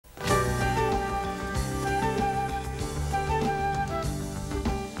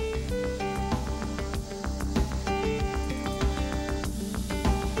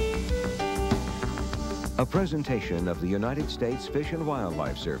A presentation of the United States Fish and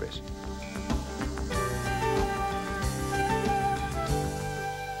Wildlife Service.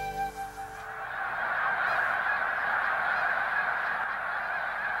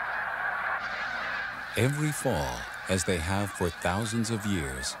 Every fall, as they have for thousands of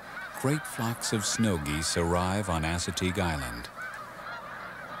years, great flocks of snow geese arrive on Chincoteague Island.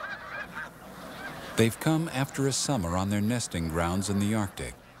 They've come after a summer on their nesting grounds in the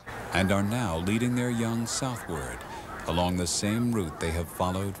Arctic and are now leading their young southward along the same route they have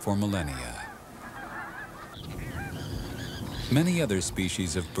followed for millennia. Many other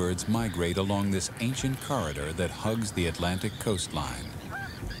species of birds migrate along this ancient corridor that hugs the Atlantic coastline.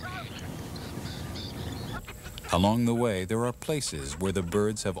 Along the way, there are places where the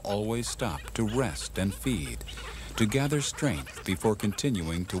birds have always stopped to rest and feed, to gather strength before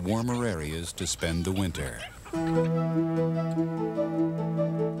continuing to warmer areas to spend the winter.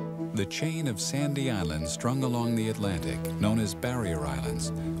 The chain of sandy islands strung along the Atlantic, known as barrier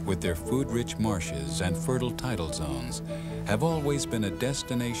islands, with their food-rich marshes and fertile tidal zones, have always been a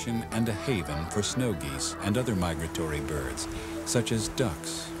destination and a haven for snow geese and other migratory birds, such as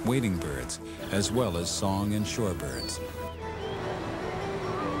ducks, wading birds, as well as song and shorebirds.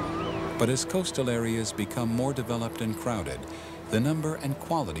 But as coastal areas become more developed and crowded, the number and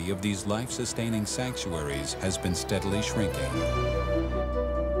quality of these life-sustaining sanctuaries has been steadily shrinking.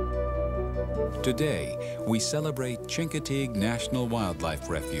 Today, we celebrate Chincoteague National Wildlife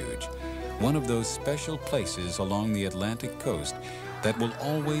Refuge, one of those special places along the Atlantic coast that will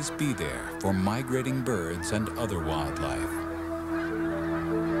always be there for migrating birds and other wildlife.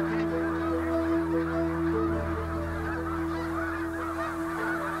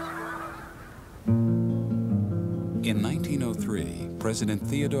 In 1903, President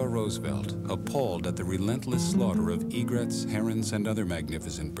Theodore Roosevelt, appalled at the relentless slaughter of egrets, herons, and other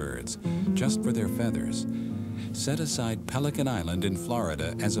magnificent birds, just for their feathers, set aside Pelican Island in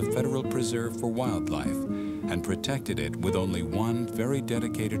Florida as a federal preserve for wildlife and protected it with only one very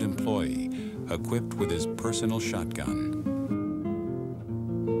dedicated employee, equipped with his personal shotgun.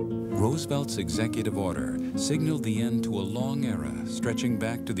 Roosevelt's executive order signaled the end to a long era stretching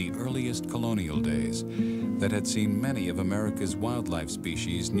back to the earliest colonial days that had seen many of America's wildlife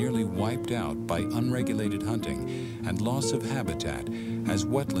species nearly wiped out by unregulated hunting and loss of habitat as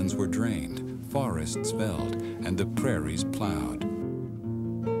wetlands were drained, forests felled, and the prairies plowed.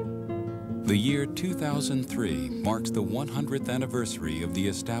 The year 2003 marks the 100th anniversary of the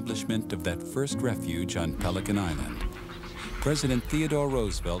establishment of that first refuge on Pelican Island. President Theodore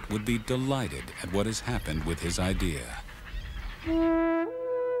Roosevelt would be delighted at what has happened with his idea.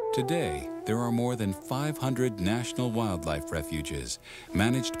 Today, there are more than 500 national wildlife refuges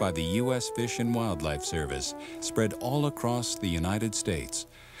managed by the U.S. Fish and Wildlife Service spread all across the United States,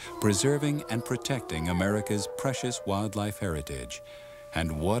 preserving and protecting America's precious wildlife heritage.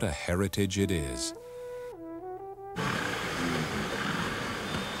 And what a heritage it is.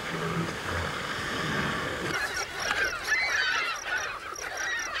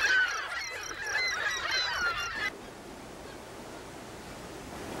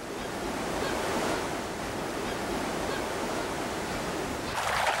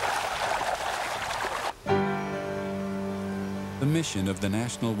 The mission of the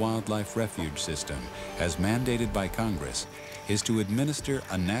National Wildlife Refuge System, as mandated by Congress, is to administer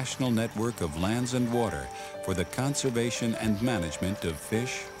a national network of lands and water for the conservation and management of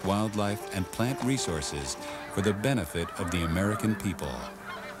fish, wildlife, and plant resources for the benefit of the American people.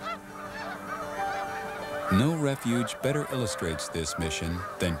 No refuge better illustrates this mission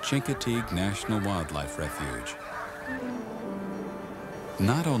than Chincoteague National Wildlife Refuge.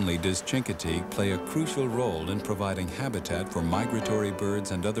 Not only does Chincoteague play a crucial role in providing habitat for migratory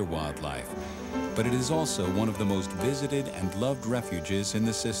birds and other wildlife, but it is also one of the most visited and loved refuges in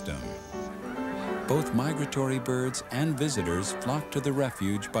the system. Both migratory birds and visitors flock to the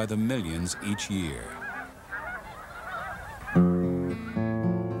refuge by the millions each year.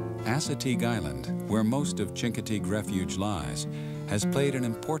 Chincoteague Island, where most of Chincoteague Refuge lies, has played an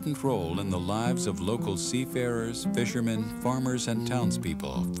important role in the lives of local seafarers, fishermen, farmers, and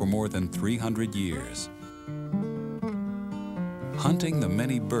townspeople for more than 300 years. Hunting the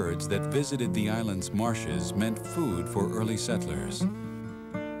many birds that visited the island's marshes meant food for early settlers.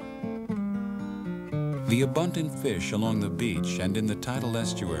 The abundant fish along the beach and in the tidal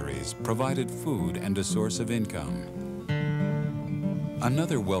estuaries provided food and a source of income.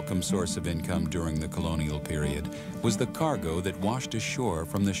 Another welcome source of income during the colonial period was the cargo that washed ashore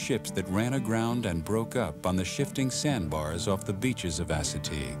from the ships that ran aground and broke up on the shifting sandbars off the beaches of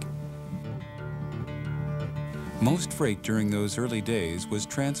Chincoteague. Most freight during those early days was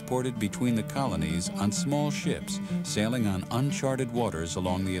transported between the colonies on small ships sailing on uncharted waters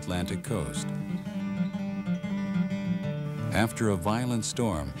along the Atlantic coast. After a violent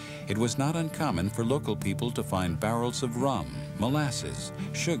storm, it was not uncommon for local people to find barrels of rum, molasses,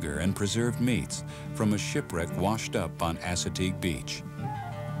 sugar, and preserved meats from a shipwreck washed up on Chincoteague Beach.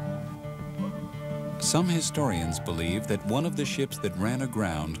 Some historians believe that one of the ships that ran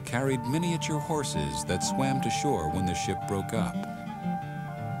aground carried miniature horses that swam to shore when the ship broke up.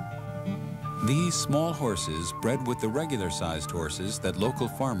 These small horses bred with the regular-sized horses that local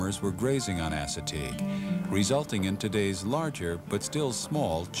farmers were grazing on Chincoteague, resulting in today's larger but still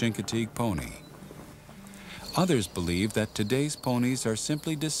small Chincoteague pony. Others believe that today's ponies are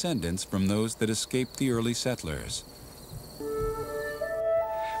simply descendants from those that escaped the early settlers.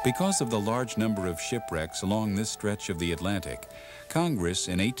 Because of the large number of shipwrecks along this stretch of the Atlantic, Congress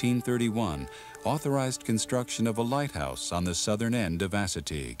in 1831 authorized construction of a lighthouse on the southern end of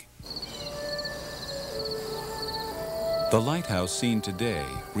Chincoteague. The lighthouse seen today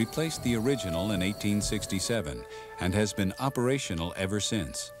replaced the original in 1867 and has been operational ever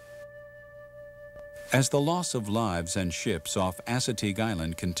since. As the loss of lives and ships off Chincoteague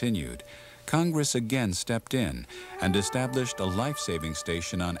Island continued, Congress again stepped in and established a life-saving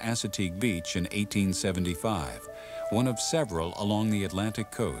station on Chincoteague Beach in 1875, one of several along the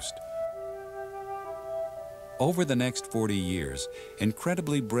Atlantic coast. Over the next 40 years,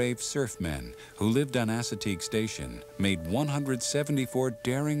 incredibly brave surfmen who lived on Chincoteague Station made 174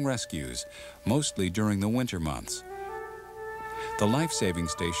 daring rescues, mostly during the winter months. The life-saving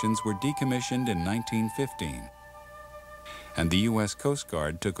stations were decommissioned in 1915, and the U.S. Coast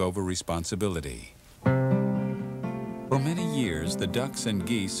Guard took over responsibility. For many years, the ducks and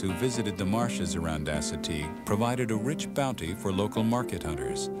geese who visited the marshes around Chincoteague provided a rich bounty for local market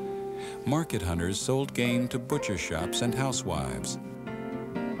hunters. Market hunters sold game to butcher shops and housewives.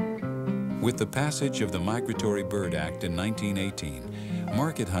 With the passage of the Migratory Bird Act in 1918,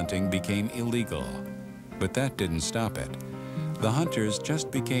 market hunting became illegal. But that didn't stop it. The hunters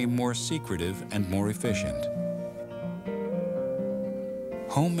just became more secretive and more efficient.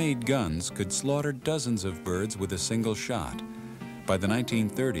 Homemade guns could slaughter dozens of birds with a single shot. By the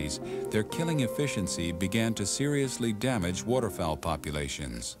 1930s, their killing efficiency began to seriously damage waterfowl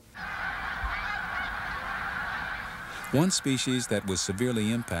populations. One species that was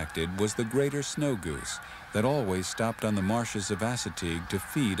severely impacted was the greater snow goose that always stopped on the marshes of Chincoteague to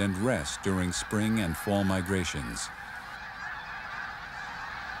feed and rest during spring and fall migrations.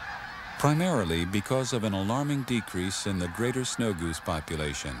 Primarily because of an alarming decrease in the greater snow goose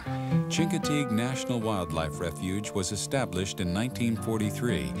population, Chincoteague National Wildlife Refuge was established in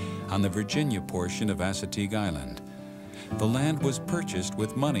 1943 on the Virginia portion of Chincoteague Island. The land was purchased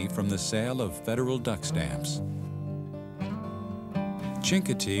with money from the sale of federal duck stamps.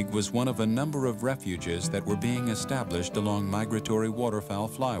 Chincoteague was one of a number of refuges that were being established along migratory waterfowl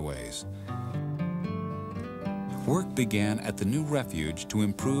flyways. Work began at the new refuge to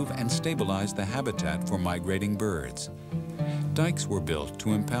improve and stabilize the habitat for migrating birds. Dikes were built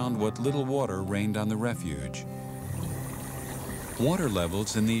to impound what little water rained on the refuge. Water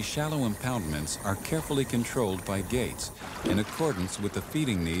levels in these shallow impoundments are carefully controlled by gates in accordance with the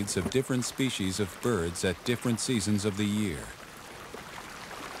feeding needs of different species of birds at different seasons of the year.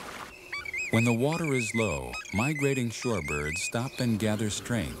 When the water is low, migrating shorebirds stop and gather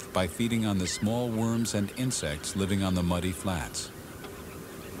strength by feeding on the small worms and insects living on the muddy flats.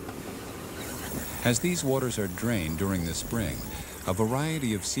 As these waters are drained during the spring, a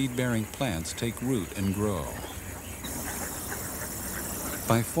variety of seed-bearing plants take root and grow.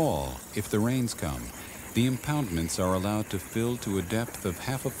 By fall, if the rains come, the impoundments are allowed to fill to a depth of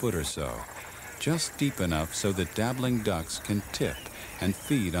half a foot or so, just deep enough so that dabbling ducks can tip and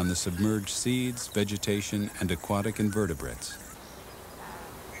feed on the submerged seeds, vegetation, and aquatic invertebrates.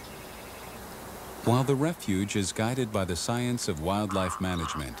 While the refuge is guided by the science of wildlife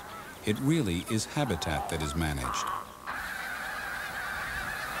management, it really is habitat that is managed.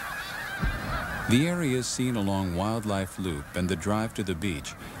 The areas seen along Wildlife Loop and the drive to the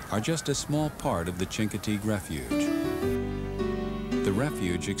beach are just a small part of the Chincoteague Refuge. The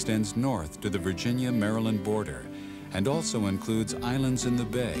refuge extends north to the Virginia-Maryland border and also includes islands in the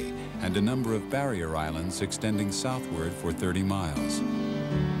bay and a number of barrier islands extending southward for 30 miles.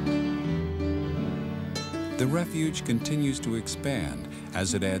 The refuge continues to expand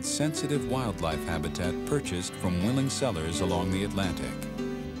as it adds sensitive wildlife habitat purchased from willing sellers along the Atlantic.